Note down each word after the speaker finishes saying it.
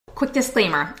Quick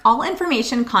disclaimer, all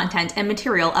information, content, and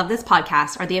material of this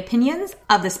podcast are the opinions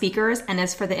of the speakers and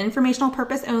is for the informational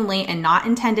purpose only and not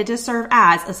intended to serve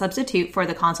as a substitute for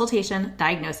the consultation,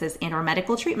 diagnosis, and/or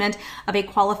medical treatment of a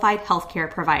qualified healthcare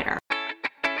provider.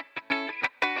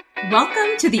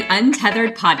 Welcome to the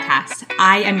Untethered Podcast.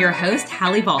 I am your host,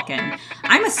 Hallie Balkin.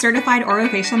 I'm a certified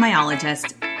orofacial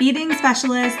myologist, feeding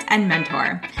specialist, and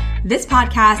mentor. This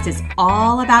podcast is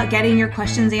all about getting your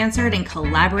questions answered and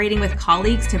collaborating with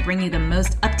colleagues to bring you the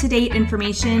most up-to-date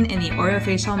information in the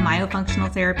orofacial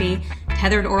myofunctional therapy,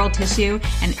 tethered oral tissue,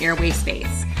 and airway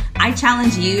space. I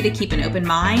challenge you to keep an open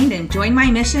mind and join my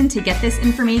mission to get this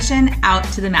information out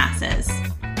to the masses.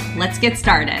 Let's get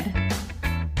started.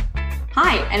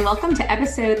 Hi, and welcome to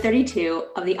episode 32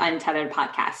 of the Untethered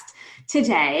Podcast.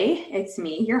 Today, it's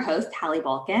me, your host, Hallie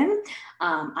Balkin.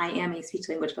 I am a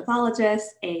speech-language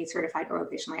pathologist, a certified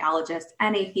orofacial myologist,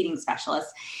 and a feeding specialist.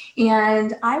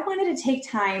 And I wanted to take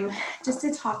time just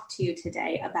to talk to you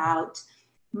today about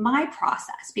my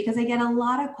process, because I get a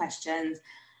lot of questions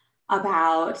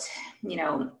about,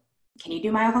 can you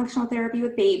do myofunctional therapy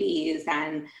with babies?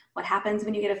 And what happens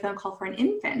when you get a phone call for an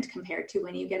infant compared to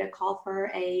when you get a call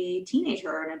for a teenager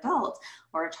or an adult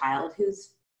or a child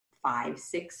who's 5,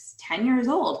 6, 10 years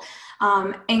old.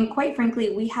 And quite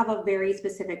frankly, we have a very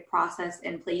specific process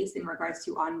in place in regards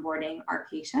to onboarding our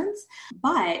patients.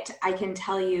 But I can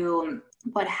tell you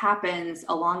what happens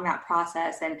along that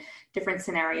process and different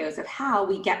scenarios of how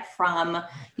we get from,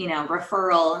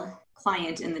 referral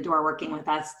client in the door working with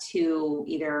us to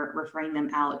either referring them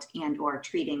out and or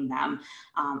treating them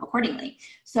accordingly.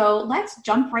 So let's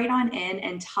jump right on in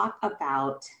and talk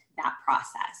about that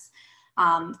process.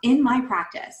 In my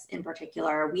practice in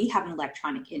particular, we have an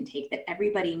electronic intake that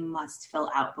everybody must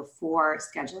fill out before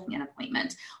scheduling an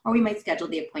appointment, or we might schedule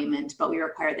the appointment, but we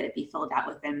require that it be filled out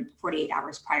within 48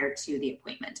 hours prior to the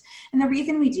appointment. And the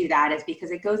reason we do that is because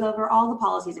it goes over all the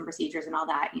policies and procedures and all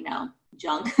that,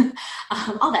 junk,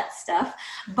 all that stuff.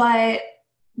 But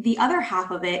the other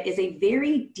half of it is a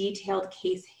very detailed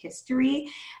case history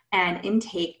and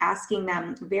intake, asking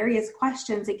them various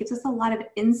questions. It gives us a lot of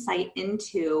insight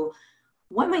into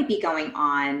what might be going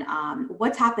on,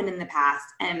 what's happened in the past.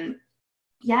 And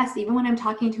yes, even when I'm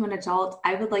talking to an adult,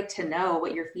 I would like to know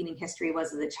what your feeding history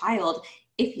was as a child,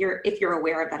 if you're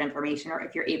aware of that information, or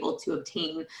if you're able to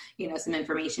obtain, some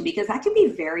information, because that can be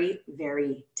very,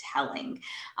 very telling.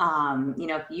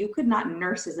 If you could not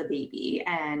nurse as a baby,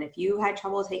 and if you had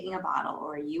trouble taking a bottle,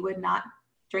 or you would not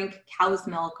drink cow's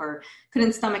milk or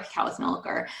couldn't stomach cow's milk,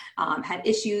 or had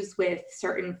issues with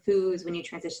certain foods when you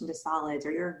transitioned to solids,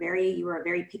 or you were a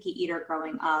very picky eater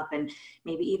growing up, and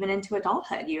maybe even into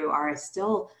adulthood, you are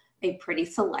still a pretty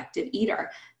selective eater.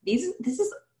 This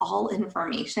is all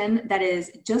information that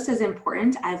is just as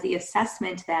important as the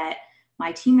assessment that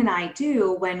my team and I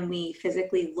do when we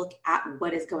physically look at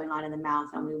what is going on in the mouth,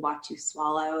 and we watch you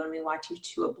swallow and we watch you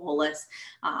chew a bolus,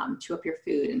 chew up your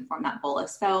food and form that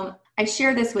bolus. So I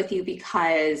share this with you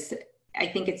because I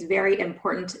think it's very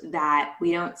important that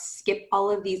we don't skip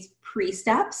all of these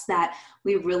pre-steps, that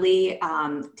we really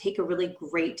take a really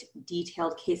great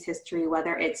detailed case history,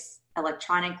 whether it's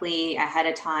electronically ahead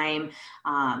of time.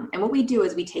 And what we do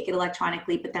is we take it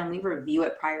electronically, but then we review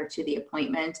it prior to the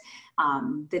appointment,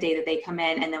 the day that they come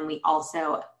in. And then we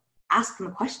also ask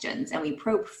them questions and we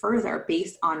probe further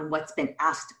based on what's been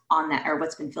asked on that, or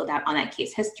what's been filled out on that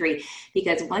case history.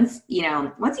 Because once you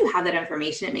have that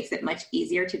information, it makes it much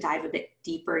easier to dive a bit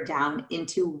deeper down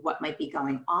into what might be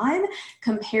going on,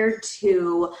 compared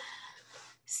to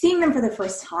seeing them for the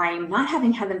first time, not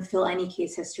having had them fill any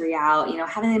case history out,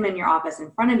 having them in your office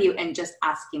in front of you and just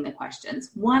asking the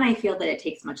questions. One, I feel that it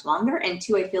takes much longer. And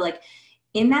two, I feel like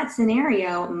in that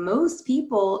scenario, most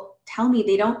people tell me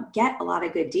they don't get a lot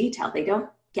of good detail. They don't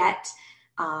get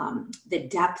the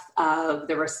depth of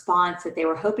the response that they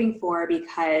were hoping for,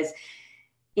 because,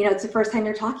 it's the first time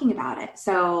they're talking about it.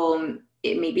 So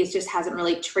maybe it just hasn't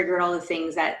really triggered all the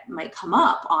things that might come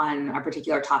up on a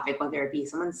particular topic, whether it be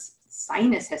someone's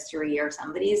sinus history or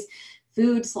somebody's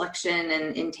food selection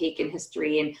and intake and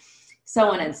history, and so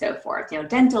on and so forth.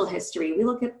 Dental history, we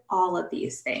look at all of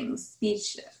these things.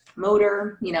 Speech,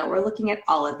 motor, we're looking at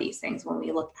all of these things when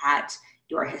we look at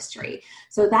your history.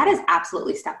 So that is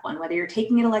absolutely step one, whether you're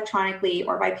taking it electronically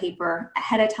or by paper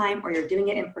ahead of time, or you're doing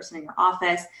it in person in your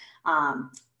office.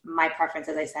 My preference,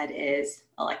 as I said, is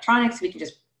electronics. We can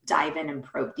just dive in and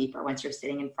probe deeper once you're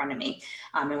sitting in front of me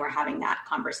and we're having that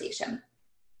conversation.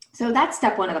 So that's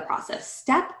step one of the process.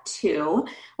 Step two,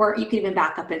 or you could even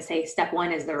back up and say step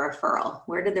one is the referral.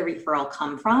 Where did the referral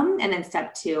come from? And then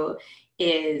step two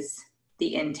is the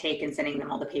intake and sending them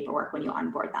all the paperwork when you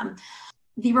onboard them.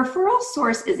 The referral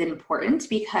source is important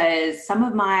because some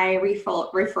of my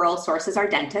referral sources are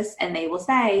dentists, and they will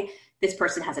say, this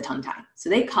person has a tongue tie. So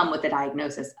they come with a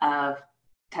diagnosis of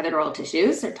tethered oral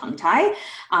tissues or tongue tie.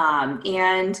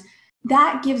 And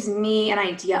that gives me an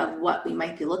idea of what we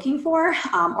might be looking for.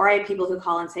 Or I have people who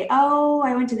call and say, oh,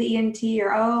 I went to the ENT,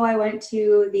 or, oh, I went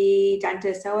to the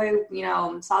dentist. Oh,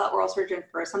 I, saw the oral surgeon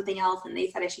for something else, and they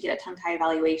said I should get a tongue tie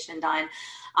evaluation done.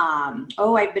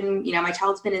 I've been, my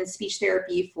child's been in speech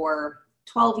therapy for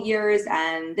 12 years,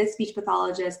 and this speech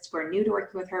pathologist, we're new to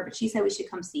working with her, but she said we should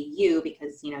come see you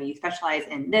because, you specialize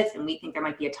in this, and we think there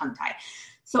might be a tongue tie.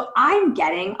 So I'm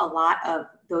getting a lot of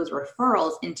those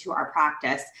referrals into our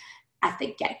practice at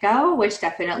the get-go, which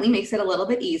definitely makes it a little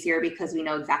bit easier because we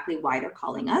know exactly why they're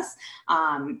calling us.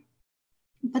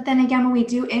 But then again, when we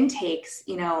do intakes,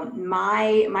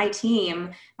 my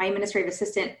team, my administrative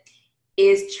assistant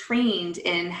is trained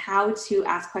in how to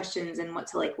ask questions and what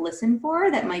to listen for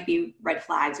that might be red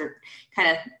flags or kind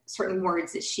of certain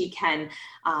words that she can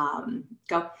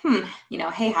go,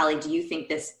 hey, Hallie, do you think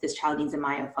this child needs a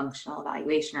myofunctional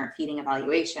evaluation or a feeding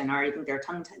evaluation, or you think they have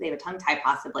a tongue tie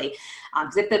possibly?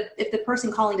 Because if the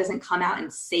person calling doesn't come out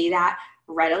and say that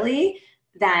readily,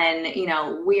 then,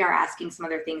 we are asking some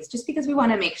other things just because we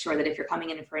want to make sure that if you're coming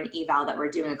in for an eval that we're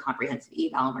doing a comprehensive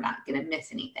eval and we're not going to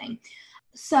miss anything.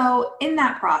 So in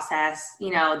that process, the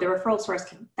referral source,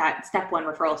 that step one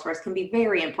referral source can be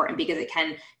very important because it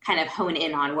can kind of hone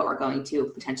in on what we're going to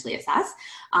potentially assess.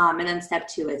 And then step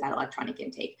two is that electronic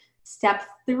intake. Step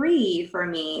three for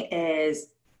me is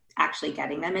actually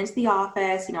getting them into the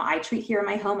office. I treat here in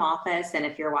my home office. And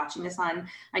if you're watching this on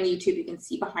YouTube, you can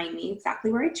see behind me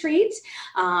exactly where I treat.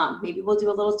 Maybe we'll do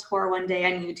a little tour one day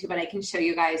on YouTube, and I can show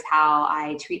you guys how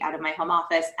I treat out of my home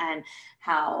office and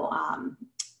how,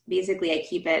 basically, I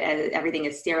keep it as everything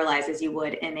is sterilized as you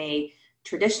would in a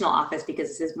traditional office because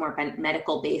this is more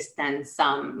medical based than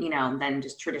than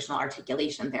just traditional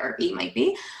articulation therapy might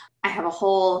be. I have a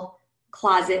whole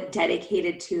closet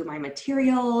dedicated to my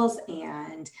materials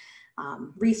and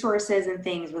resources and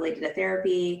things related to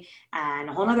therapy, and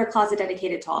a whole other closet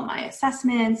dedicated to all my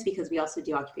assessments because we also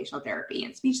do occupational therapy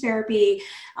and speech therapy.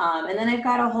 And then I've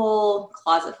got a whole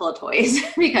closet full of toys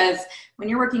because when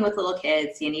you're working with little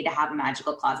kids, you need to have a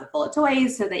magical closet full of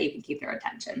toys so that you can keep their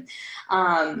attention.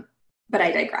 But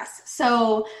I digress.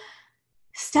 So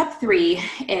step three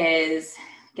is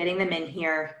getting them in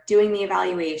here, doing the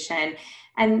evaluation,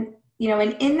 and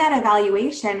and in that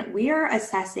evaluation, we are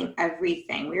assessing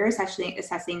everything. We are assessing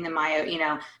the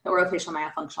the orofacial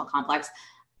myofunctional complex.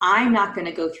 I'm not going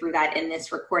to go through that in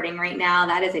this recording right now.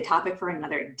 That is a topic for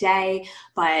another day.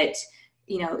 But,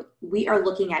 we are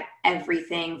looking at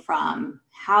everything from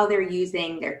how they're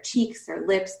using their cheeks, their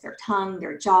lips, their tongue,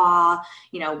 their jaw.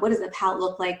 What does the palate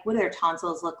look like? What do their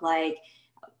tonsils look like?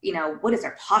 What does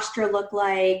their posture look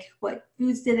like? What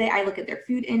foods I look at their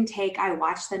food intake. I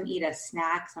watch them eat a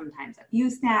snack, sometimes a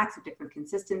few snacks of different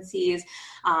consistencies.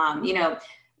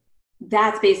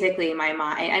 That's basically my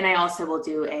mind. And I also will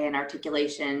do an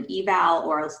articulation eval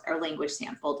or language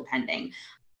sample, depending.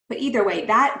 But either way,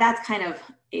 that's kind of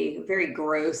a very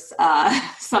gross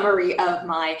summary of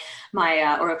my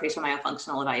orofacial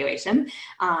myofunctional evaluation.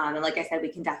 And like I said, we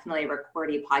can definitely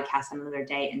record a podcast on another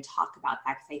day and talk about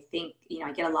that because I think,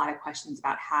 I get a lot of questions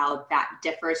about how that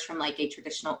differs from a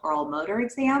traditional oral motor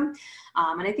exam.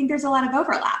 And I think there's a lot of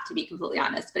overlap, to be completely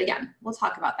honest. But again, we'll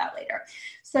talk about that later.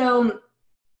 So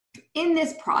in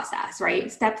this process,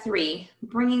 right, step three,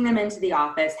 bringing them into the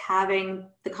office, having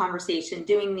the conversation,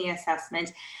 doing the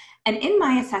assessment. And in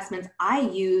my assessments, I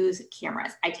use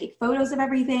cameras. I take photos of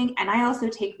everything, and I also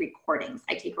take recordings.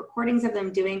 I take recordings of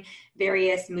them doing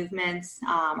various movements,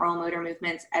 oral motor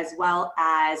movements, as well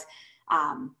as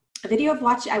a video of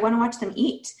I want to watch them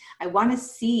eat. I want to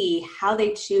see how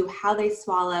they chew, how they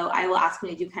swallow. I will ask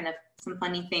them to do kind of some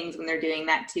funny things when they're doing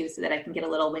that too, so that I can get a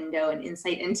little window and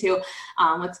insight into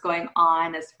what's going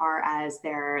on as far as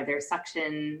their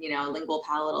suction, lingual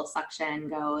palatal suction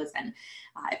goes, and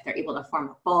if they're able to form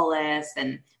a bolus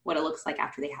and what it looks like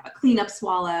after they have a cleanup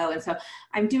swallow. And so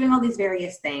I'm doing all these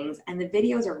various things, and the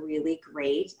videos are really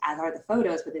great, as are the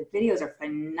photos, but the videos are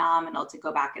phenomenal to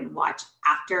go back and watch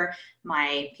after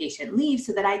my patient leaves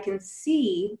so that I can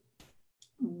see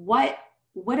what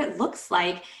it looks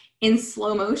like in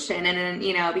slow motion. And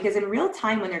then, because in real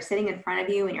time, when they're sitting in front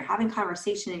of you and you're having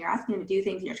conversation and you're asking them to do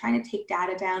things and you're trying to take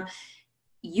data down,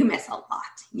 you miss a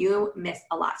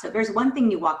lot. So if there's one thing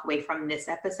you walk away from this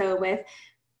episode with,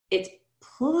 it's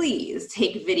please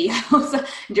take videos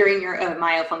during your your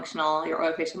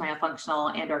orofacial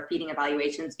myofunctional and or feeding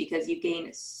evaluations, because you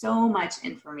gain so much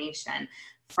information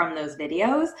from those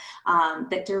videos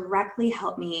that directly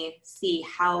help me see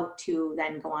how to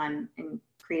then go on and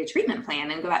create a treatment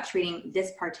plan and go about treating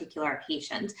this particular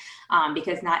patient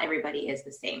because not everybody is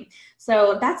the same.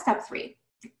 So that's step 3.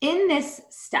 In this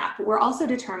step, we're also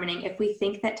determining if we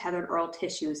think that tethered oral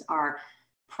tissues are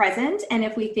present and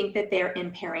if we think that they're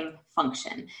impairing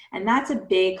function. And that's a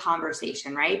big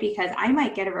conversation, right? Because I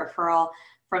might get a referral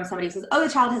from somebody who says, oh,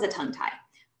 the child has a tongue tie.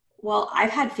 Well, I've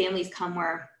had families come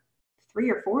where 3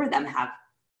 or 4 of them have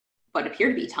what appear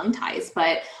to be tongue ties,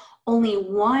 but only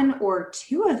 1 or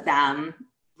 2 of them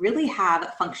really have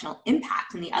a functional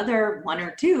impact, and the other 1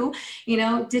 or 2,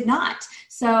 did not.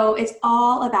 So it's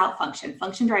all about function.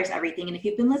 Function drives everything. And if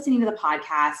you've been listening to the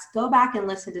podcast, go back and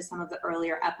listen to some of the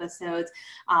earlier episodes,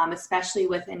 especially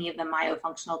with any of the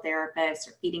myofunctional therapists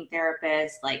or feeding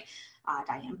therapists like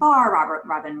Diane Barr,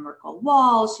 Robin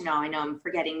Merkel-Walsh. I know I'm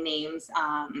forgetting names,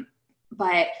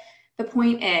 but the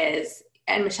point is,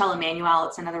 and Michelle Emanuel,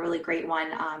 it's another really great one.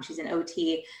 She's an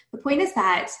OT. The point is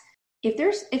that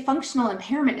if functional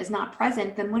impairment is not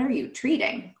present, then what are you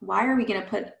treating? Why are we going to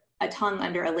put a tongue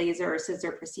under a laser or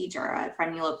scissor procedure, a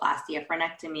frenuloplasty, a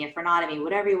frenectomy, a frenotomy,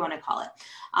 whatever you want to call it?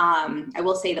 I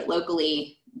will say that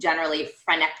locally, generally,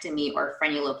 frenectomy or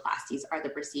frenuloplasties are the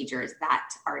procedures that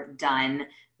are done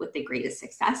with the greatest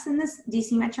success in this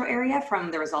DC metro area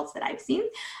from the results that I've seen.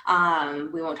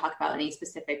 We won't talk about any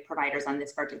specific providers on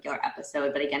this particular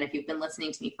episode, but again, if you've been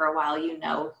listening to me for a while, you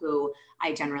know who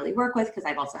I generally work with because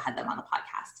I've also had them on the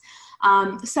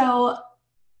podcast. So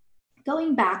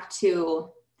going back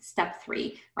to step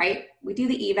 3, right? We do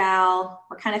the eval,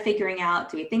 we're kind of figuring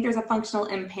out, do we think there's a functional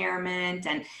impairment?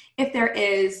 And if there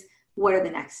is, what are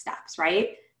the next steps,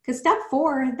 right? Because step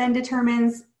 4 then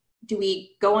determines, do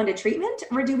we go on to treatment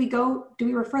or do we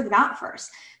refer them out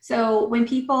first? So when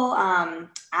people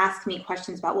ask me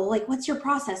questions about, well, like, what's your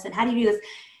process and how do you do this?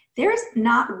 There's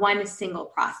not one single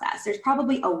process. There's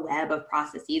probably a web of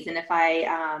processes. And if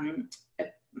is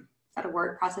that a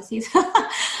word, processes?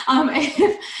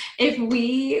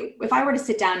 If I were to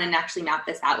sit down and actually map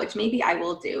this out, which maybe I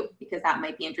will do because that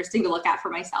might be interesting to look at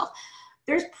for myself,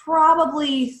 there's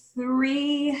probably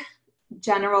 3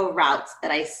 general routes that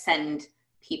I send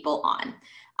people on.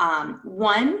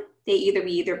 One, we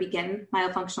either begin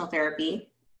myofunctional therapy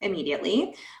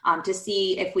immediately to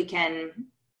see if we can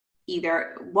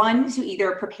either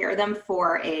prepare them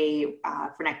for a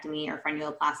frenectomy or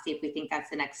frenuloplasty if we think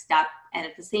that's the next step. And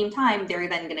at the same time, they're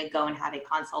then going to go and have a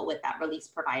consult with that release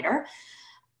provider.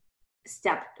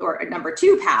 Number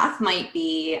 2 path might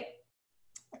be,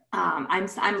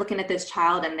 I'm looking at this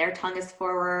child and their tongue is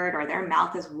forward or their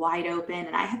mouth is wide open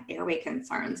and I have airway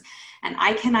concerns and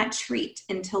I cannot treat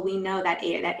until we know that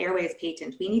airway is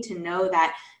patent. We need to know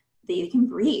that they can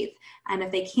breathe. And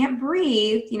if they can't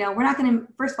breathe, we're not going to,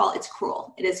 first of all, it's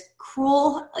cruel. It is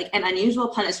cruel, like an unusual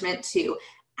punishment to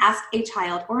ask a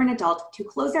child or an adult to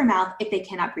close their mouth if they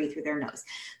cannot breathe through their nose.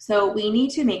 So we need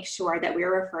to make sure that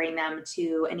we're referring them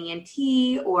to an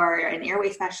ENT or an airway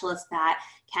specialist that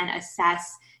can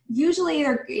assess. Usually,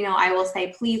 I will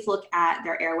say, please look at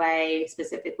their airway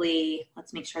specifically.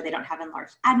 Let's make sure they don't have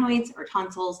enlarged adenoids or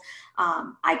tonsils.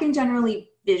 I can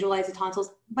generally visualize the tonsils,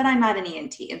 but I'm not an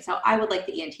ENT. And so I would like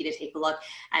the ENT to take a look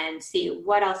and see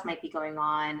what else might be going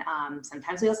on.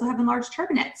 Sometimes we also have enlarged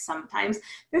turbinates. Sometimes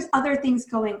there's other things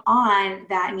going on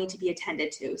that need to be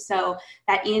attended to. So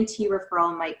that ENT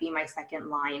referral might be my second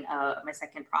line of my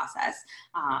second process.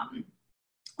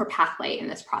 Or pathway in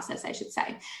this process, I should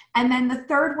say. And then the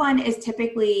third one is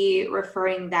typically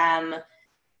referring them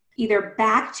either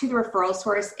back to the referral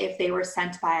source if they were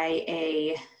sent by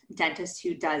a dentist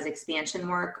who does expansion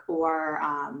work or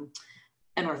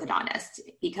an orthodontist.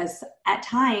 Because at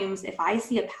times, if I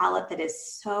see a palate that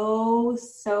is so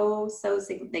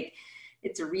like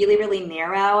it's really, really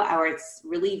narrow or it's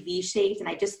really V-shaped, and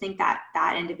I just think that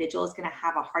that individual is going to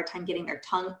have a hard time getting their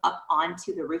tongue up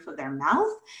onto the roof of their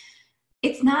mouth,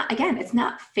 it's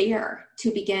not fair to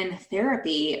begin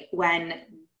therapy when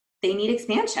they need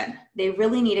expansion. They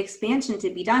really need expansion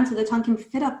to be done so the tongue can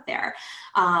fit up there.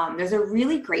 There's a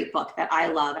really great book that I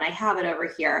love, and I have it over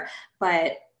here,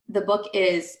 but the book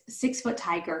is 6 Foot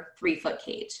Tiger, 3 Foot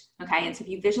Cage. Okay. And so if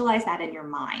you visualize that in your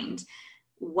mind,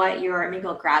 maybe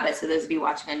I'll grab it so those of you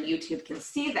watching on YouTube can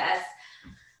see this.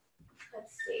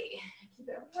 Let's see. Keep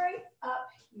it right up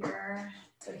here.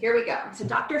 So here we go. So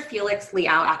Dr. Felix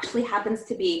Liao actually happens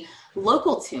to be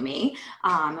local to me.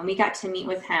 And we got to meet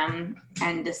with him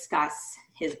and discuss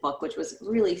his book, which was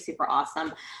really super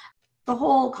awesome. The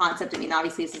whole concept,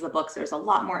 obviously this is a book, so there's a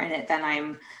lot more in it than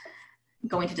I'm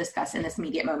going to discuss in this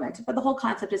immediate moment. But the whole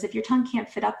concept is if your tongue can't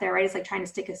fit up there, right? It's like trying to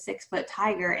stick a 6-foot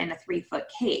tiger in a 3-foot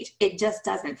cage. It just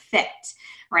doesn't fit,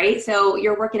 right? So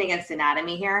you're working against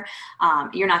anatomy here.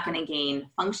 You're not going to gain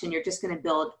function. You're just going to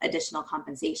build additional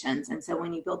compensations. And so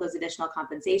when you build those additional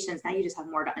compensations, now you just have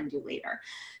more to undo later.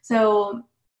 So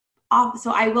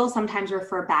I will sometimes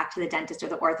refer back to the dentist or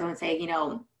the ortho and say,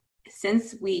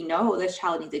 since we know this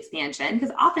child needs expansion, because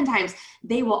oftentimes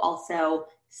they will also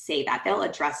say that they'll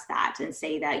address that and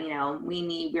say that,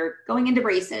 we're going into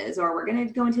braces, or we're going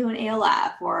to go into an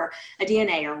ALF or a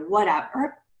DNA or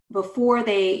whatever. Before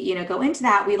they, go into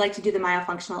that, we like to do the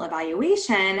myofunctional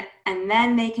evaluation, and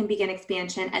then they can begin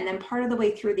expansion. And then part of the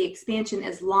way through the expansion,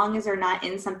 as long as they're not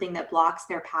in something that blocks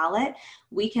their palate,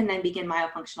 we can then begin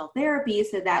myofunctional therapy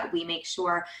so that we make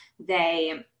sure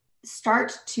they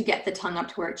start to get the tongue up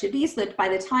to where it should be, so that by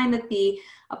the time that the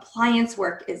appliance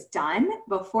work is done,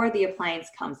 before the appliance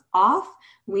comes off,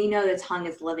 we know the tongue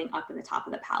is living up in the top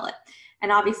of the palate.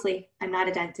 And obviously, I'm not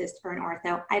a dentist or an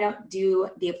ortho. I don't do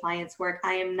the appliance work.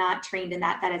 I am not trained in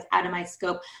that. That is out of my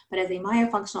scope. But as a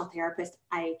myofunctional therapist,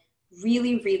 I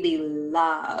really, really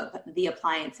love the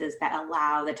appliances that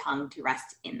allow the tongue to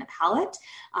rest in the palate.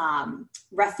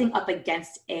 Resting up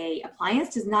against a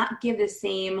appliance does not give the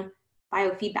same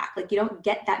biofeedback. Like, you don't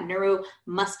get that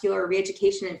neuromuscular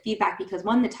reeducation and feedback because,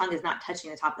 one, the tongue is not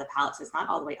touching the top of the palate, so it's not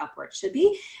all the way up where it should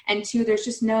be. And two,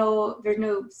 there's no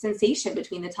sensation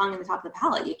between the tongue and the top of the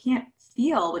palate. You can't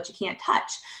feel what you can't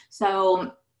touch.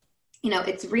 So,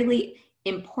 it's really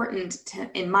important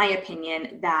in my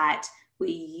opinion, that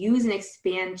we use an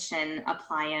expansion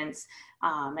appliance.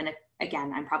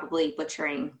 Again, I'm probably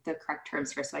butchering the correct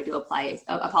terms here, so I do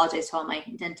apologize to all my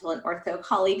dental and ortho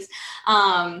colleagues.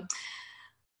 I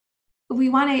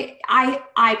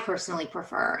personally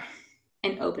prefer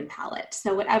an open palate.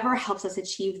 So whatever helps us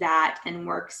achieve that and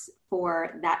works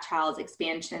for that child's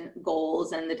expansion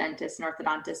goals and the dentist and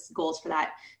orthodontist goals for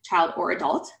that child or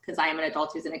adult, because I am an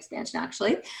adult who's in expansion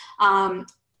actually,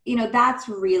 that's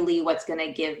really what's going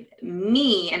to give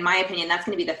me, in my opinion, that's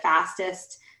going to be the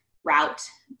fastest route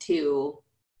to,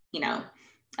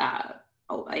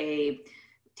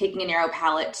 taking a narrow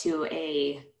palate to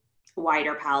a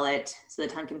wider palate so the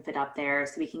tongue can fit up there,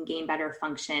 so we can gain better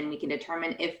function. We can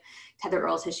determine if tethered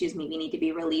oral tissues maybe need to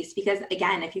be released, because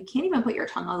again, if you can't even put your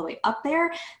tongue all the way up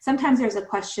there, sometimes there's a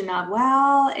question of,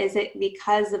 well, is it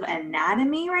because of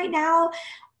anatomy right now?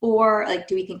 Or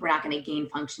do we think we're not going to gain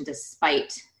function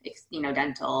despite,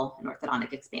 dental and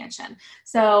orthodontic expansion?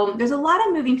 So there's a lot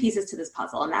of moving pieces to this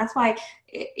puzzle. And that's why,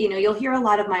 you'll hear a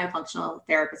lot of myofunctional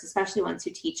therapists, especially ones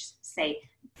who teach, say,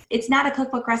 it's not a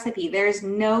cookbook recipe. There's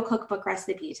no cookbook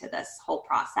recipe to this whole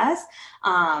process.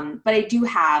 But I do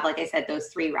have, like I said, those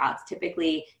 3 routes.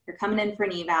 Typically, you're coming in for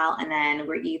an eval, and then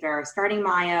we're either starting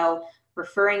myo,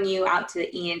 referring you out to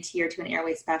the ENT or to an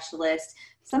airway specialist,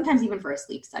 sometimes even for a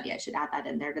sleep study. I should add that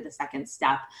in there to the second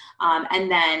step.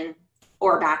 And then,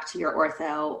 or back to your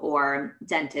ortho or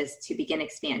dentist to begin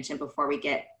expansion before we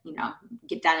get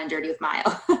down and dirty with myo.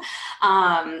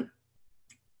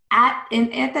 At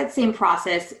that same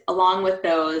process, along with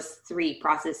those 3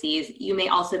 processes, you may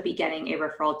also be getting a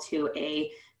referral to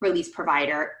a release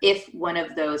provider if one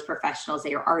of those professionals that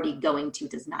you're already going to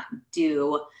does not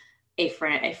do a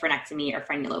frenectomy or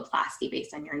frenuloplasty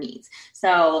based on your needs.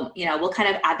 So, we'll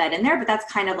kind of add that in there, but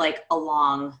that's kind of like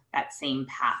along that same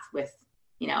path with,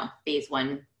 phase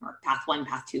 1 or path 1,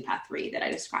 path 2, path 3 that I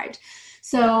described.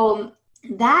 So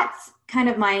that's kind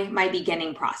of my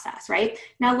beginning process, right?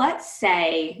 Now, let's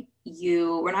say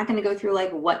we're not going to go through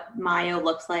what myo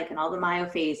looks like and all the myo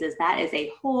phases. That is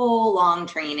a whole long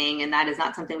training, and that is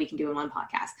not something we can do in one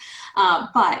podcast.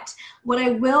 But what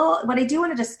I do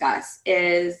want to discuss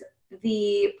is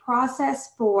the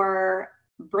process for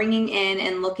bringing in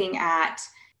and looking at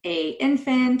a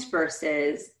infant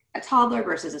versus a toddler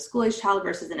versus a school-age child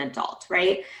versus an adult,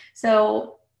 right?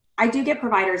 So I do get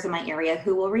providers in my area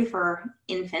who will refer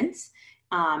infants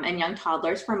and young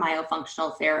toddlers for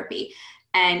myofunctional therapy.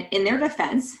 And in their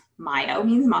defense, myo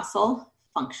means muscle,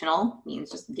 functional means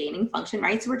just gaining function,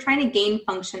 right? So we're trying to gain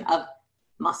function of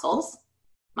muscle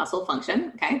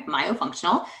function, okay?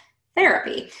 Myofunctional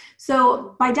therapy.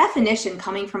 So by definition,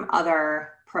 coming from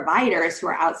other providers who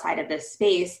are outside of this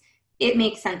space, it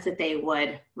makes sense that they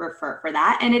would refer for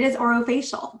that. And it is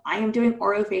orofacial. I am doing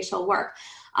orofacial work.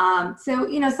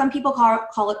 So, some people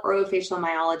call it orofacial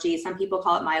myology. Some people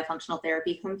call it myofunctional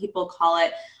therapy. Some people call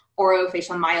it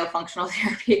orofacial myofunctional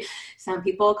therapy. Some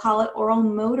people call it oral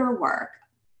motor work.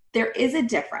 There is a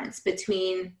difference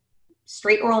between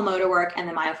straight oral motor work and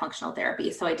the myofunctional therapy.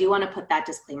 So I do want to put that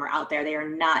disclaimer out there. They are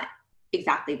not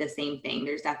exactly the same thing.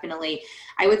 There's definitely,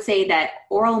 I would say that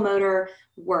oral motor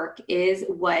work is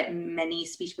what many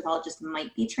speech pathologists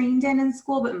might be trained in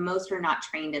school, but most are not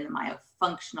trained in the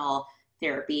myofunctional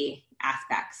therapy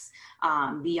aspects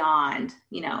beyond,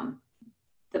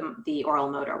 the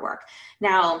oral motor work.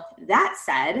 Now, that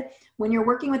said, when you're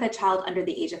working with a child under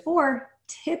the age of 4,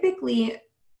 typically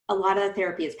a lot of the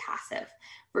therapy is passive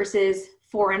versus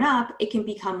 4 and up, it can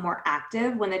become more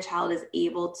active when the child is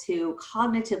able to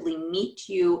cognitively meet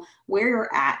you where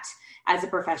you're at as a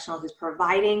professional who's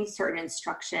providing certain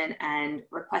instruction and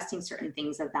requesting certain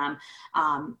things of them.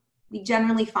 We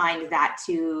generally find that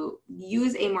to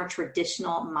use a more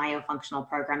traditional myofunctional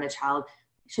program, the child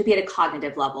should be at a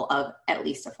cognitive level of at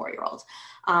least a 4-year-old.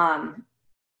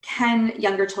 Can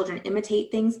younger children imitate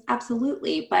things?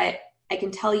 Absolutely. But I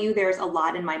can tell you there's a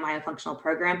lot in my myofunctional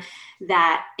program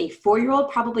that a 4-year-old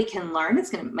probably can learn.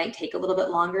 Might take a little bit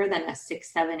longer than a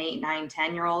 6, 7, 8, 9,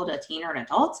 10-year-old, a teen or an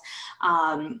adult.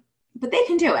 But they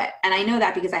can do it. And I know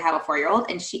that because I have a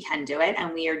 4-year-old and she can do it.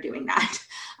 And we are doing that.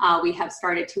 We have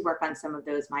started to work on some of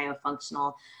those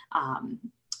myofunctional,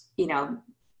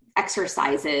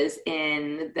 exercises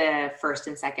in the first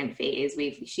and second phase.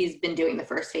 She's been doing the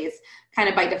first phase kind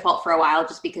of by default for a while,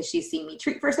 just because she's seen me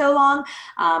treat for so long.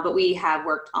 But we have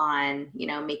worked on,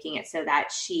 making it so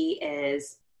that she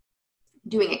is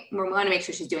doing it. We want to make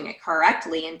sure she's doing it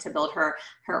correctly and to build her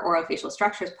orofacial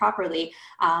structures properly.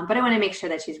 But I want to make sure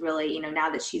that she's really, now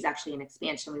that she's actually in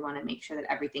expansion, we want to make sure that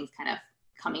everything's kind of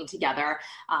coming together,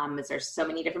 as there's so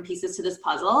many different pieces to this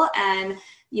puzzle. And,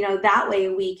 that way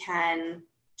we can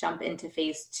jump into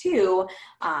phase 2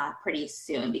 pretty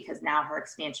soon, because now her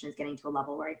expansion is getting to a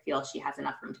level where I feel she has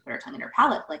enough room to put her tongue in her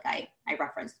palate, like I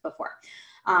referenced before.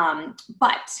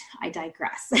 But I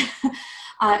digress.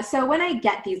 So when I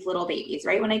get these little babies,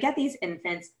 right, when I get these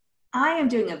infants, I am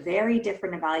doing a very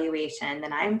different evaluation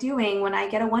than I'm doing when I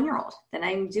get a 1-year-old, than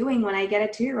I'm doing when I get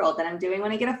a 2-year-old, than I'm doing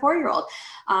when I get a 4-year-old.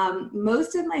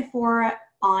 Most of my 4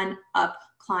 on up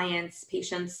clients,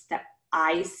 patients that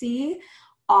I see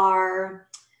are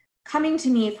coming to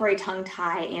me for a tongue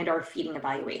tie and or feeding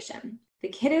evaluation. The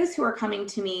kiddos who are coming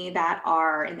to me that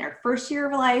are in their first year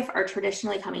of life are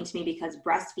traditionally coming to me because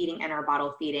breastfeeding and or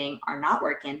bottle feeding are not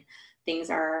working. Things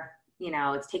are,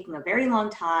 it's taking a very long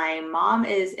time. Mom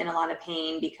is in a lot of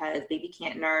pain because baby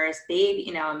can't nurse. Baby,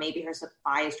 maybe her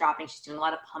supply is dropping. She's doing a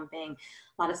lot of pumping,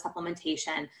 a lot of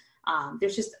supplementation.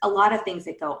 There's just a lot of things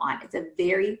that go on. It's a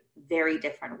very, very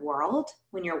different world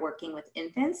when you're working with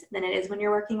infants than it is when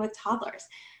you're working with toddlers.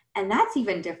 And that's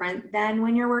even different than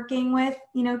when you're working with,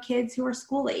 kids who are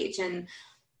school age and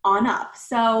on up.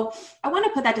 So I want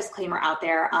to put that disclaimer out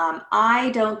there.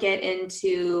 I don't get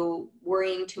into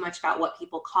worrying too much about what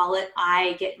people call it.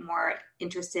 I get more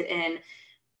interested in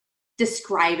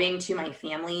describing to my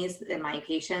families and my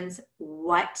patients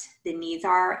what the needs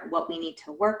are, what we need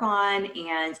to work on,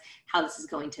 and how this is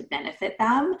going to benefit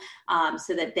them,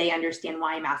 so that they understand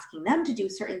why I'm asking them to do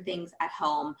certain things at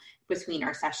home between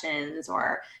our sessions,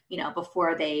 or,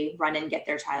 before they run and get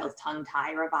their child's tongue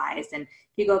tie revised. And if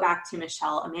you go back to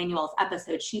Michelle Emanuel's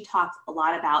episode, she talks a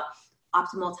lot about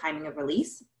optimal timing of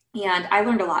release. And I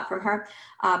learned a lot from her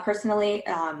personally.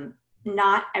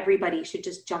 Not everybody should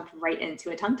just jump right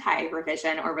into a tongue tie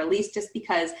revision or release just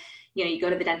because, you go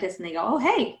to the dentist and they go, oh,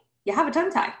 hey, you have a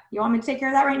tongue tie. You want me to take care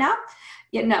of that right now?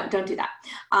 Yeah, no, don't do that.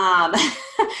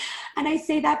 And I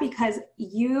say that because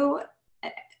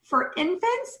for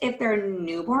infants, if they're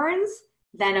newborns,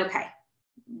 then okay.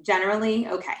 Generally,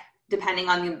 okay. Depending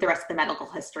on the rest of the medical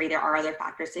history, there are other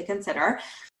factors to consider.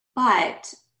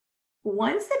 But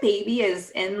once the baby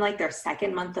is in like their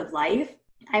second month of life,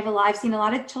 I've seen a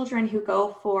lot of children who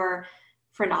go for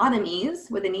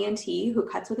frenotomies with an ENT who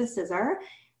cuts with a scissor,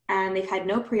 and they've had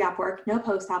no pre-op work, no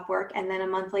post-op work. And then a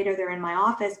month later, they're in my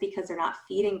office because they're not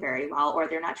feeding very well, or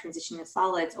they're not transitioning to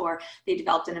solids, or they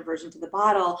developed an aversion to the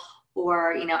bottle,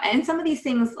 or, and some of these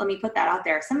things, let me put that out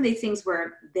there. Some of these things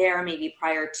were there maybe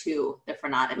prior to the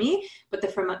frenotomy, but the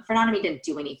frenotomy didn't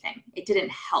do anything. It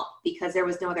didn't help because there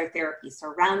was no other therapy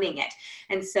surrounding it.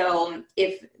 And so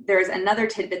if there's another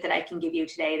tidbit that I can give you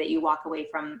today that you walk away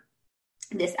from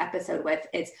this episode with,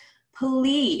 it's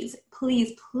please,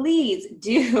 please, please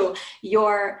do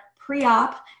your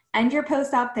pre-op and your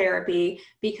post-op therapy,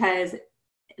 because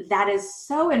that is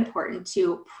so important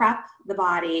to prep the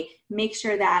body, make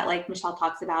sure that, like Michelle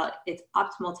talks about, it's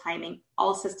optimal timing,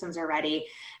 all systems are ready.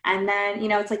 And then,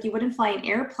 it's like you wouldn't fly an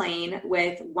airplane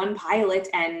with one pilot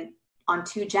and on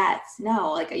 2 jets.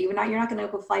 No, like you're not going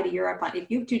to go fly to Europe. If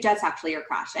you have 2 jets, actually you're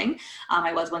crashing.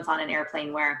 I was once on an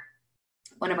airplane where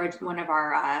one of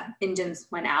our engines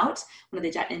went out, one of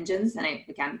the jet engines. And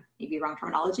again, maybe wrong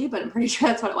terminology, but I'm pretty sure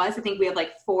that's what it was. I think we have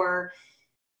like four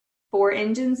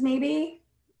engines maybe.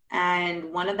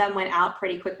 And one of them went out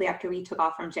pretty quickly after we took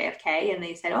off from JFK. And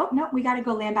they said, oh, no, we got to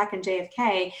go land back in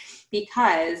JFK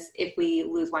because if we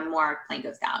lose one more, plane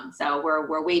goes down. So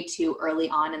we're way too early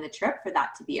on in the trip for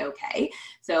that to be okay.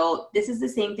 So this is the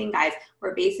same thing, guys.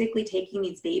 We're basically taking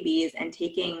these babies and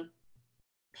taking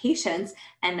patients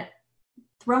and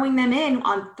throwing them in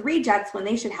on 3 jets when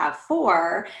they should have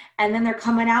 4. And then they're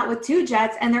coming out with 2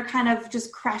 jets and they're kind of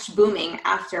just crash booming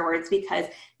afterwards because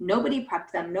nobody prepped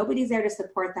them. Nobody's there to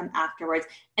support them afterwards.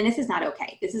 And this is not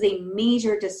okay. This is a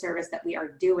major disservice that we are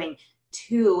doing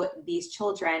to these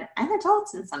children and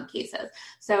adults in some cases.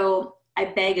 So I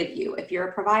beg of you, if you're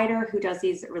a provider who does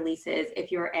these releases,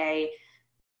 if you're a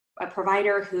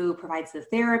provider who provides the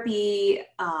therapy,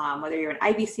 whether you're an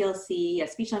IBCLC, a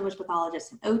speech language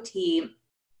pathologist, an OT,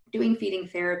 doing feeding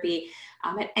therapy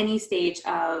at any stage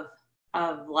of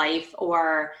life,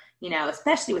 or,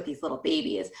 especially with these little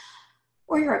babies,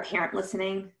 or you're a parent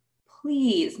listening,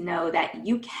 please know that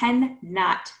you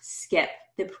cannot skip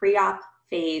the pre-op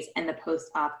phase and the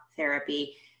post-op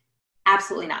therapy.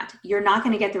 Absolutely not. You're not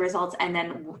going to get the results and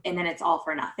then it's all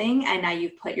for nothing. And now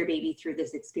you've put your baby through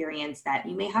this experience that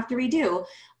you may have to redo,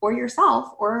 or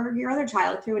yourself or your other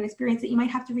child through an experience that you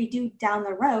might have to redo down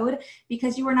the road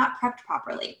because you were not prepped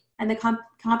properly. And the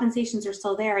compensations are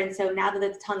still there. And so now that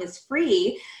the tongue is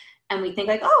free and we think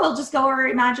like, oh, it'll just go where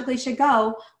it magically should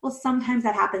go. Well, sometimes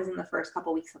that happens in the first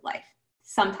couple weeks of life.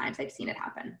 Sometimes I've seen it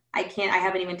happen. I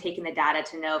haven't even taken the data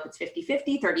to know if it's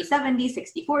 50-50,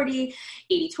 30-70, 60-40,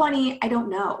 80-20. I don't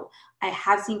know. I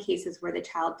have seen cases where the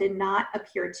child did not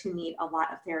appear to need a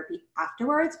lot of therapy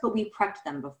afterwards, but we prepped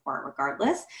them before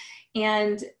regardless.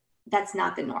 And that's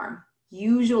not the norm.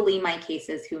 Usually my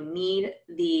cases who need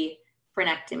the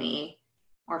frenectomy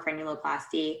or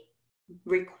frenuloplasty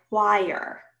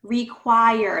require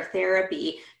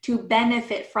therapy to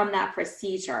benefit from that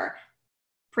procedure,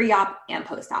 pre-op and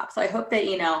post-op. So I hope that,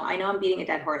 I know I'm beating a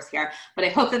dead horse here, but I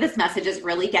hope that this message is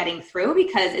really getting through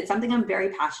because it's something I'm very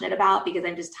passionate about because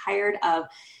I'm just tired of,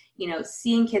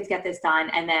 seeing kids get this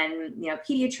done. And then,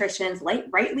 pediatricians,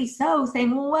 rightly so,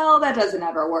 saying, well, that doesn't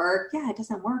ever work. Yeah, it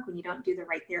doesn't work when you don't do the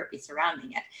right therapy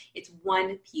surrounding it. It's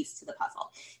one piece to the puzzle.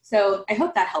 So I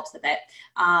hope that helps a bit.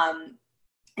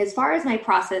 As far as my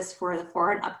process for the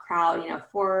 4 and up crowd,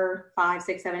 4, 5,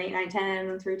 6, 7, 8, 9,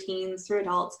 10, through teens, through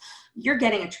adults, you're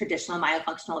getting a traditional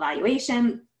myofunctional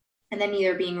evaluation and then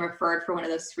either being referred for one of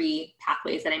those 3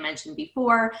 pathways that I mentioned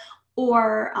before,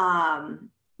 or,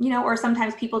 or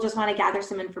sometimes people just want to gather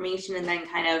some information and then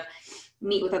kind of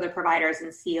meet with other providers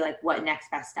and see like what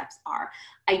next best steps are.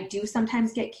 I do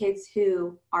sometimes get kids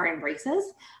who are in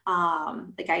braces.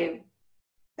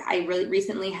 I really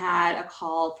recently had a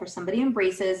call for somebody in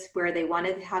braces where they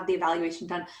wanted to have the evaluation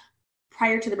done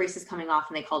prior to the braces coming off,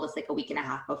 and they called us like a week and a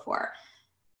half before.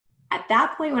 At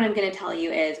that point, what I'm going to tell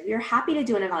you is we are happy to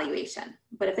do an evaluation,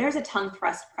 but if there's a tongue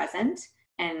thrust present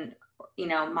and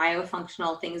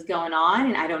myofunctional things going on,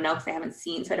 and I don't know because I haven't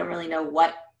seen, so I don't really know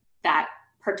what that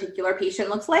particular patient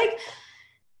looks like,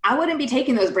 I wouldn't be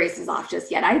taking those braces off just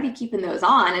yet. I'd be keeping those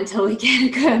on until we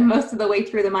get most of the way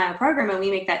through the myo program and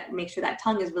we make sure that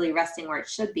tongue is really resting where it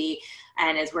should be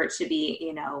and is where it should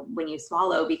be, when you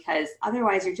swallow, because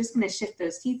otherwise you're just going to shift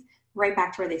those teeth right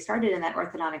back to where they started, and that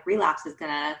orthodontic relapse is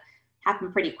going to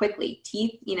happen pretty quickly.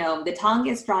 Teeth, the tongue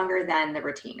is stronger than the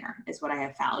retainer is what I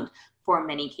have found for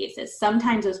many cases.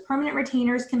 Sometimes those permanent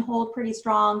retainers can hold pretty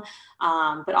strong,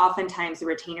 but oftentimes the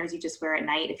retainers you just wear at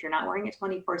night, if you're not wearing it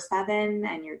 24/7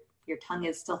 and your tongue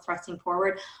is still thrusting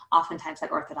forward, oftentimes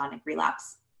that orthodontic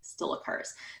relapse still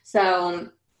occurs. So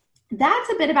that's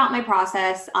a bit about my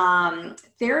process.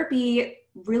 Therapy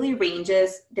really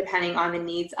ranges depending on the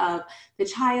needs of the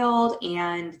child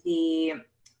and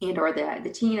or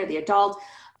the teen or the adult.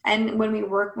 And when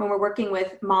we're working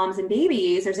with moms and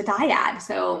babies, there's a dyad.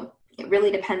 So it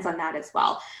really depends on that as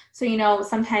well. So,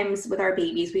 sometimes with our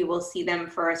babies, we will see them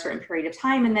for a certain period of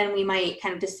time, and then we might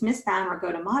kind of dismiss them or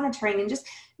go to monitoring and just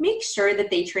make sure that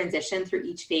they transition through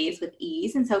each phase with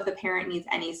ease. And so if the parent needs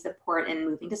any support in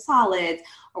moving to solids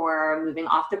or moving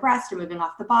off the breast or moving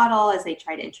off the bottle as they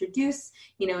try to introduce,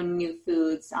 new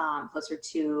foods closer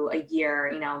to a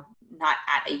year, not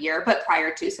at a year, but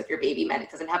prior to. So if your baby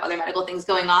doesn't have other medical things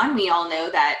going on, we all know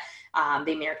that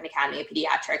the American Academy of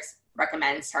Pediatrics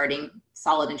recommend starting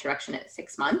solid introduction at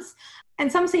 6 months. And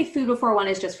some say food before 1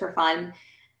 is just for fun.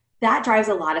 That drives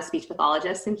a lot of speech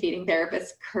pathologists and feeding therapists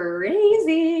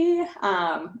crazy.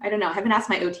 I don't know. I haven't asked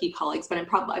my OT colleagues, but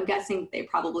I'm guessing they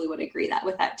probably would agree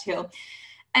with that too.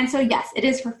 And so, yes, it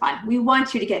is for fun. We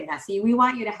want you to get messy. We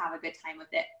want you to have a good time with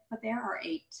it. But there are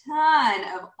a ton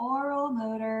of oral,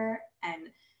 motor, and,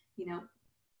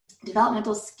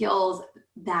 developmental skills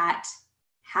that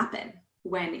happen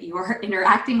when you're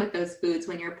interacting with those foods,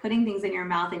 when you're putting things in your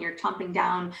mouth and you're chomping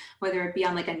down, whether it be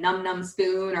on like a num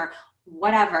spoon or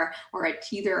whatever, or a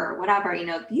teether or whatever,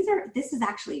 this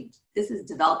is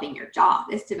developing your jaw.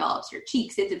 This develops your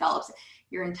cheeks. It develops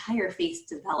your entire face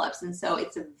develops. And so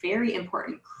it's a very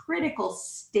important, critical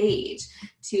stage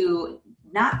to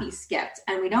not be skipped.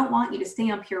 And we don't want you to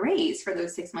stay on purees for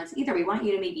those 6 months either. We want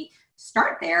you to maybe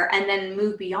start there and then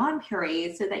move beyond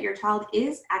purees so that your child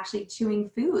is actually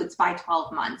chewing foods by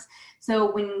 12 months.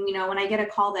 So when I get a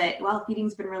call that, well,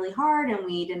 feeding's been really hard and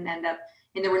we didn't end up,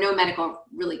 and there were no medical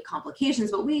really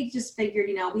complications, but we just figured,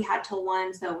 we had till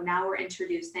 1. So now we're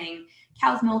introducing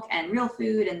cow's milk and real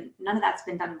food, and none of that's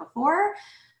been done before.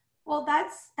 Well,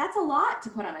 that's a lot to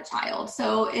put on a child.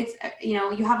 So it's,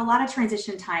 you have a lot of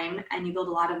transition time and you build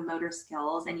a lot of motor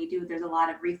skills, and there's a lot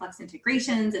of reflex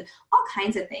integrations and all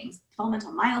kinds of things,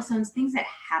 developmental milestones, things that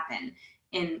happen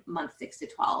in month 6 to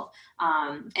 12.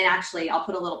 And actually, I'll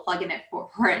put a little plug in it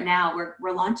for it now.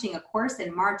 We're launching a course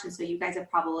in March. And so you guys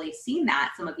have probably seen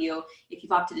that. Some of you, if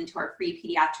you've opted into our free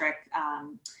pediatric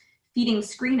feeding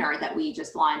screener that we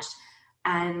just launched,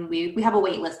 and we have a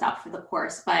wait list up for the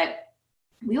course, but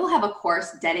we will have a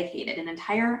course dedicated, an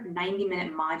entire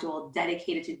 90-minute module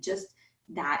dedicated to just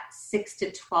that 6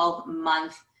 to 12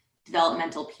 month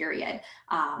developmental period.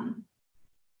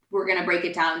 We're going to break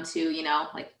it down to,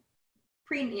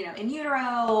 in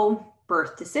utero,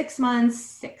 birth to 6 months,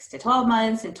 6 to 12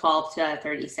 months, and 12 to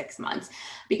 36 months,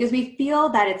 because we feel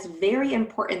that it's very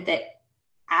important that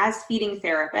as feeding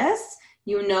therapists,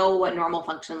 you know what normal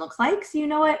function looks like, so you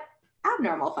know what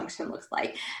abnormal function looks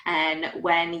like. And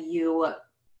when you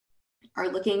are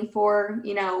looking for,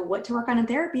 what to work on in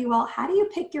therapy, well, how do you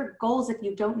pick your goals if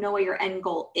you don't know what your end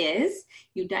goal is?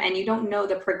 And you don't know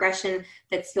the progression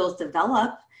that skills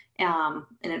develop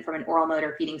and from an oral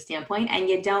motor feeding standpoint, and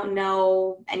you don't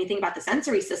know anything about the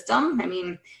sensory system. I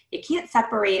mean, you can't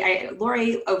separate.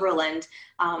 Lori Overland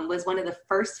was one of the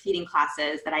first feeding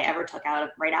classes that I ever took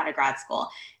right out of grad school.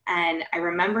 And I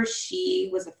remember she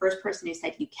was the first person who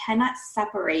said, you cannot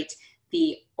separate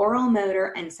the oral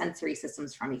motor and sensory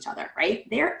systems from each other, right?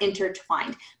 They're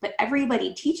intertwined, but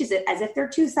everybody teaches it as if they're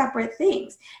two separate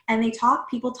things. And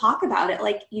people talk about it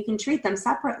like you can treat them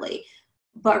separately.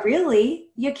 But really,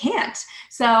 you can't.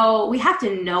 So we have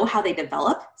to know how they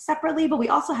develop separately, but we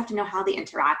also have to know how they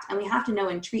interact. And we have to know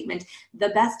in treatment the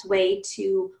best way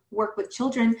to work with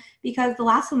children, because the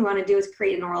last thing we want to do is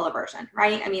create an oral aversion,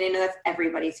 right? I mean, I know that's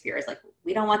everybody's fear, is like,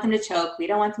 we don't want them to choke. We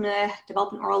don't want them to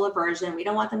develop an oral aversion. We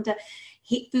don't want them to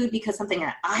hate food because something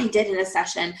that I did in a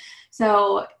session.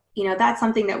 So, that's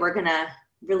something that we're going to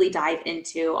really dive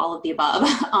into, all of the above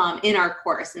in our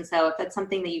course. And so if that's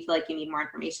something that you feel like you need more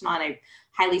information on, I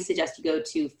highly suggest you go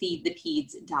to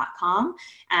feedthepeds.com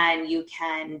and you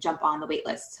can jump on the wait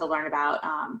list to learn about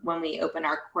when we open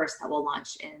our course that will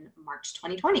launch in March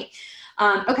 2020.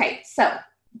 Okay, so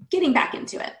getting back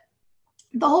into it.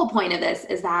 The whole point of this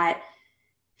is that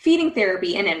feeding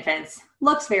therapy in infants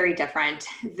looks very different,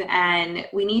 and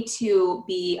we need to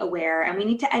be aware and we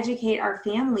need to educate our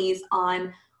families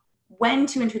on when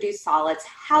to introduce solids,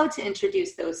 how to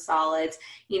introduce those solids.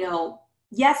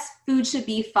 Yes, food should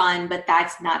be fun, but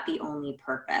that's not the only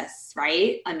purpose,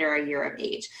 right? Under a year of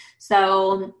age.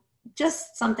 So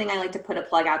just something I like to put a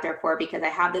plug out there for, because I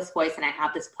have this voice and I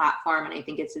have this platform, and I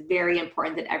think it's very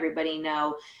important that everybody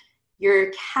know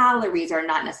your calories are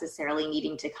not necessarily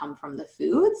needing to come from the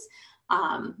foods.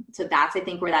 So that's, I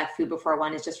think, where that food before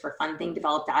one is just for fun thing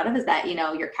developed out of, is that,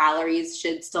 your calories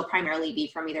should still primarily be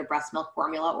from either breast milk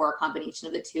formula or a combination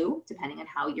of the two, depending on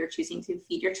how you're choosing to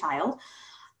feed your child.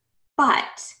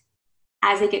 But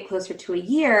as they get closer to a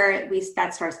year,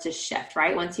 that starts to shift,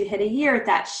 right? Once you hit a year,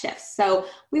 that shifts. So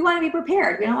we want to be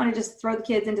prepared. We don't want to just throw the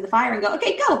kids into the fire and go,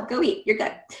 okay, go eat, you're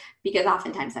good. Because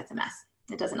oftentimes that's a mess.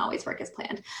 It doesn't always work as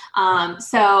planned.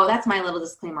 So that's my little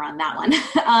disclaimer on that one.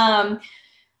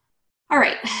 All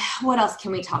right, what else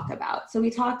can we talk about? So we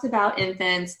talked about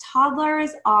infants.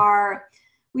 Toddlers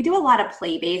we do a lot of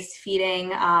play-based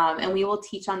feeding, and we will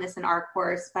teach on this in our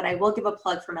course, but I will give a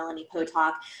plug for Melanie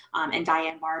Potok and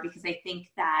Diane Marr, because I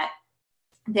think that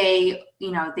they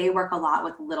work a lot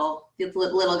with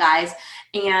little guys,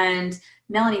 and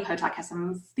Melanie Potok has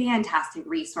some fantastic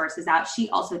resources out. She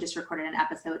also just recorded an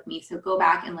episode with me, so go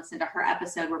back and listen to her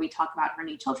episode where we talk about her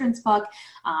new children's book.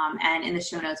 And in the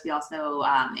show notes, we also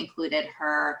included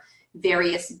her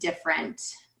various different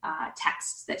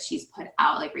texts that she's put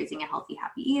out, like Raising a Healthy,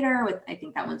 Happy Eater with, I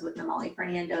think that one's with Namali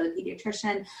Fernando, the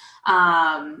pediatrician.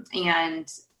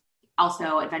 And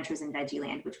also Adventures in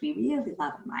Veggieland, which we really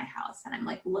love in my house. And I'm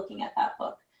like looking at that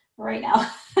book right now.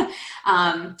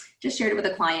 Just shared it with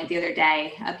a client the other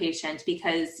day, a patient,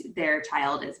 because their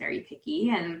child is very picky.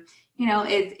 And,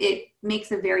 it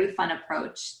makes a very fun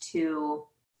approach to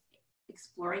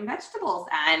exploring vegetables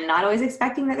and not always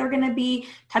expecting that they're going to be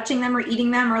touching them or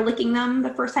eating them or licking them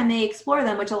the first time they explore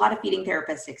them, which a lot of feeding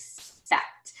therapists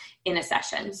expect in a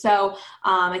session. So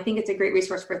I think it's a great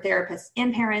resource for therapists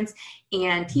and parents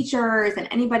and teachers and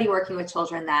anybody working with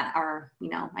children that are,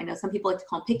 I know some people like to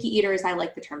call them picky eaters. I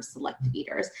like the term selective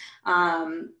eaters.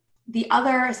 So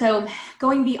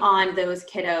going beyond those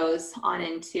kiddos on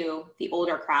into the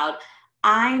older crowd,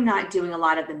 I'm not doing a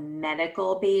lot of the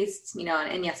medical based,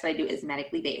 and yes, what I do is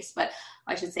medically based, but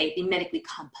I should say the medically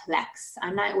complex.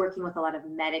 I'm not working with a lot of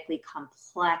medically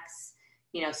complex,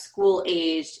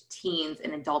 school-aged teens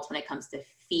and adults when it comes to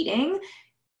feeding.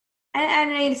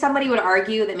 And somebody would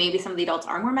argue that maybe some of the adults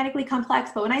are more medically complex,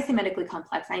 but when I say medically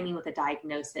complex, I mean with a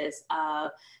diagnosis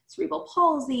of cerebral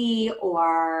palsy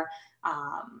or,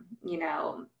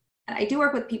 and I do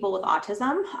work with people with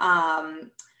autism.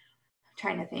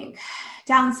 Trying to think,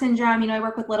 Down syndrome, I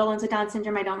work with little ones with Down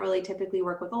syndrome. I don't really typically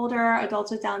work with older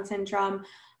adults with Down syndrome.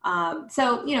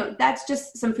 So, that's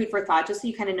just some food for thought, just so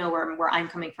you kind of know where I'm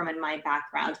coming from in my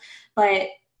background. But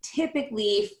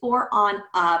typically 4 on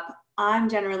up, I'm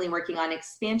generally working on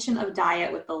expansion of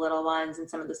diet with the little ones and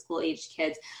some of the school-aged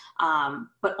kids,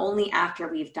 but only after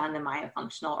we've done the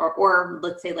myofunctional, or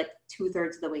let's say like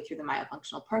 2/3 of the way through the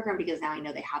myofunctional program, because now I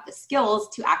know they have the skills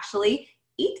to actually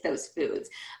eat those foods.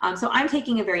 So I'm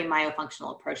taking a very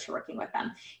myofunctional approach to working with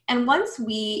them. And once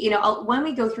we, when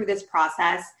we go through this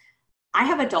process, I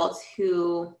have adults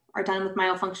who are done with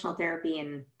myofunctional therapy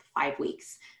in 5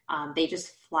 weeks. They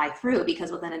just fly through,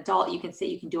 because with an adult, you can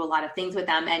do a lot of things with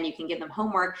them, and you can give them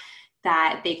homework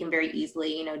that they can very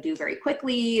easily, do very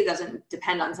quickly. It doesn't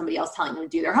depend on somebody else telling them to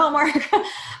do their homework.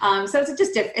 So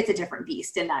it's a different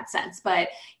beast in that sense. But,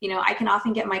 I can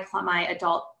often get my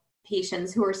adult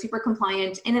patients who are super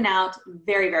compliant in and out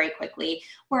very, very quickly.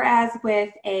 Whereas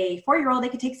with a 4-year-old, they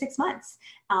could take 6 months.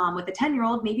 With a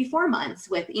 10-year-old, maybe 4 months.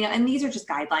 And these are just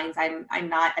guidelines. I'm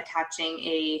not attaching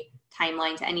a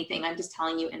timeline to anything. I'm just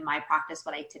telling you in my practice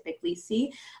what I typically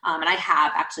see. And I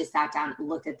have actually sat down and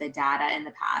looked at the data in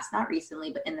the past, not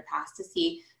recently, but in the past, to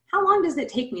see how long does it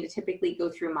take me to typically go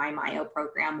through my Myo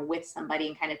program with somebody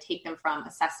and kind of take them from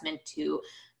assessment to,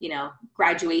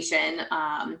 graduation.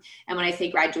 And when I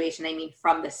say graduation, I mean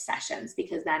from the sessions,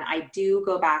 because then I do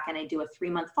go back and I do a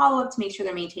 3-month follow-up to make sure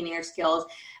they're maintaining their skills.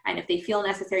 And if they feel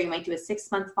necessary, you might do a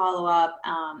 6-month follow-up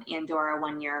and or a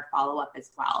 1-year follow-up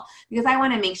as well. Because I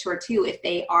want to make sure too, if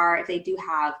they do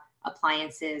have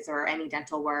appliances or any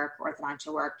dental work or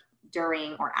orthodontia work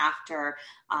during or after,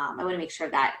 I want to make sure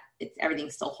that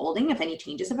everything's still holding if any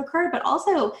changes have occurred. But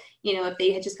also, if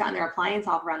they had just gotten their appliance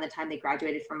off around the time they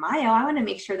graduated from Myo, I want to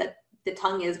make sure that the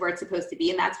tongue is where it's supposed to be,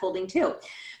 and that's holding too.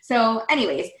 So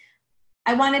anyways,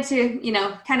 I wanted to,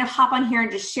 kind of hop on here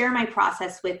and just share my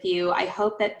process with you. I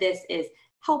hope that this is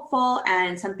helpful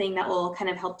and something that will kind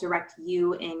of help direct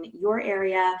you in your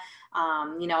area.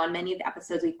 In many of the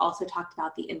episodes, we've also talked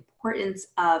about the importance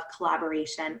of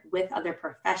collaboration with other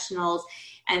professionals.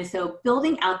 And so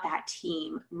building out that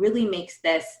team really makes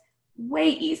this way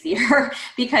easier,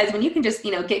 because when you can just,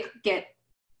 get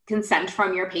consent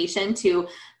from your patient to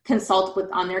consult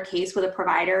on their case with a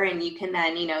provider, and you can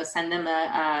then, send them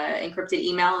a encrypted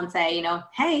email and say,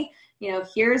 hey,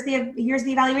 here's the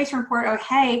evaluation report. Or,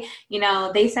 hey,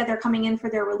 they said they're coming in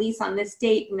for their release on this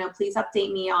date. Please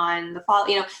update me on the fall.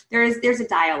 There's a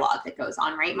dialogue that goes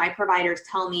on, right? My providers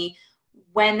tell me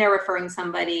when they're referring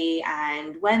somebody,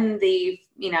 and when the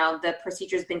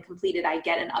procedure's been completed, I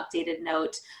get an updated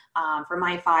note for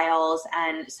my files.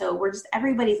 And so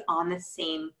everybody's on the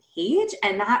same page,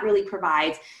 and that really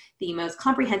provides the most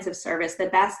comprehensive service, the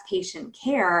best patient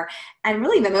care, and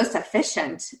really the most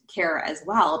efficient care as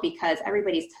well, because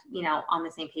everybody's, on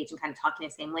the same page and kind of talking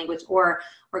the same language, or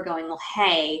we're going, well,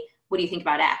 hey, what do you think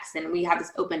about X? And we have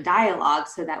this open dialogue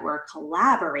so that we're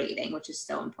collaborating, which is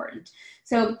so important.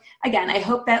 So again, I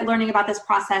hope that learning about this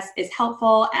process is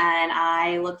helpful, and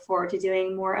I look forward to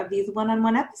doing more of these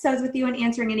one-on-one episodes with you and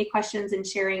answering any questions and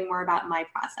sharing more about my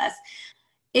process.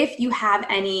 If you have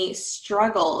any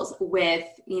struggles with,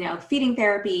 feeding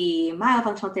therapy,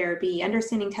 myofunctional therapy,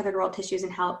 understanding tethered oral tissues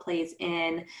and how it plays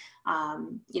in,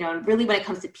 and really when it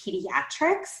comes to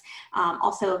pediatrics,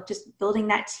 also just building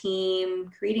that team,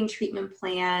 creating treatment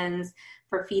plans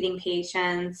for feeding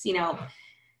patients,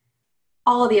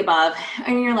 all of the above,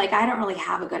 and you're like, I don't really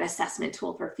have a good assessment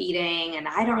tool for feeding, and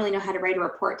I don't really know how to write a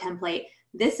report template,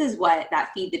 this is what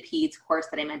that Feed the Peds course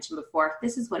that I mentioned before,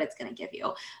 this is what it's going to give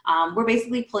you. We're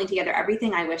basically pulling together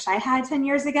everything I wish I had 10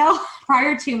 years ago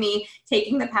prior to me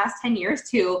taking the past 10 years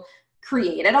to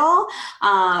create it all.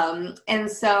 And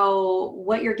so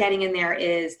what you're getting in there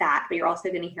is that, but you're also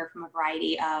going to hear from a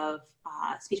variety of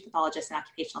speech pathologists and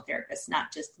occupational therapists,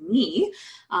 not just me.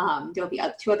 There'll be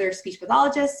 2 other speech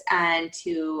pathologists and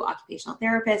 2 occupational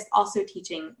therapists also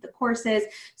teaching the courses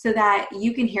so that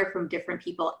you can hear from different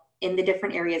people in the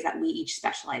different areas that we each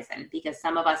specialize in, because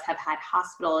some of us have had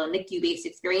hospital and NICU-based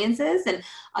experiences, and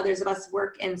others of us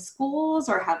work in schools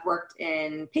or have worked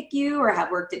in PICU or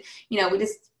have worked in,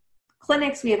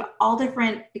 clinics. We have all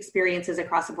different experiences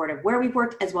across the board of where we've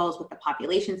worked, as well as with the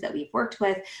populations that we've worked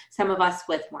with. Some of us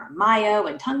with more myo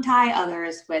and tongue tie,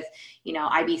 others with,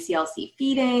 IBCLC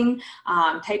feeding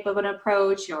type of an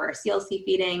approach, or CLC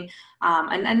feeding,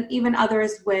 and even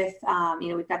others with,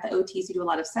 we've got the OTs who do a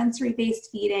lot of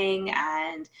sensory-based feeding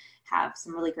and have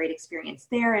some really great experience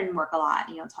there and work a lot.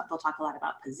 They'll talk a lot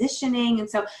about positioning. And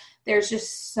so there's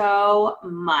just so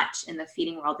much in the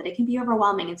feeding world that it can be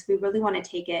overwhelming. And so we really want to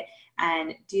take it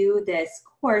and do this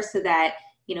course so that,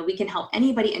 we can help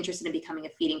anybody interested in becoming a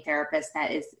feeding therapist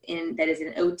that is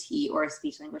an OT or a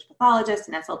speech language pathologist,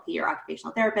 an SLP or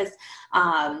occupational therapist.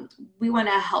 We want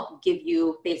to help give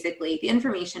you basically the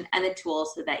information and the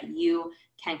tools so that you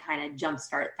can kind of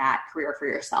jumpstart that career for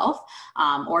yourself,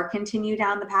 or continue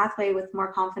down the pathway with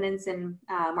more confidence and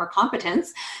more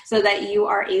competence so that you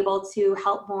are able to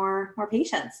help more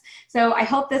patients. So I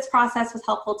hope this process was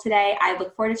helpful today. I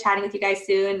look forward to chatting with you guys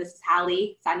soon. This is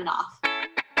Hallie signing off.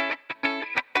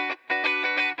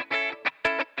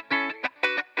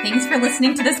 Thanks for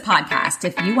listening to this podcast.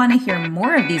 If you want to hear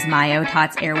more of these myo,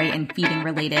 TOTS, airway, and feeding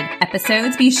related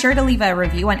episodes, be sure to leave a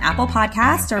review on Apple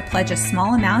Podcasts or pledge a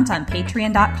small amount on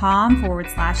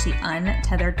patreon.com/the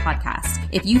Untethered Podcast.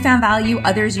 If you found value,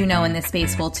 others you know in this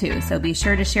space will too. So be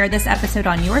sure to share this episode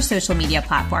on your social media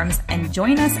platforms and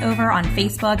join us over on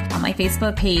Facebook, on my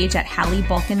Facebook page at Hallie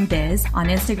Bulkin Biz, on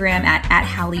Instagram at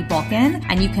Hallie Bulkin.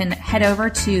 And you can head over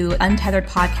to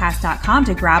untetheredpodcast.com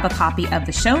to grab a copy of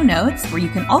the show notes, where you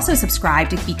can also subscribe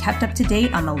to be kept up to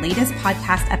date on the latest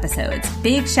podcast episodes.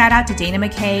 Big shout out to Dana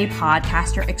McKay,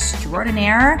 podcaster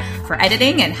extraordinaire, for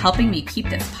editing and helping me keep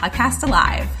this podcast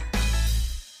alive.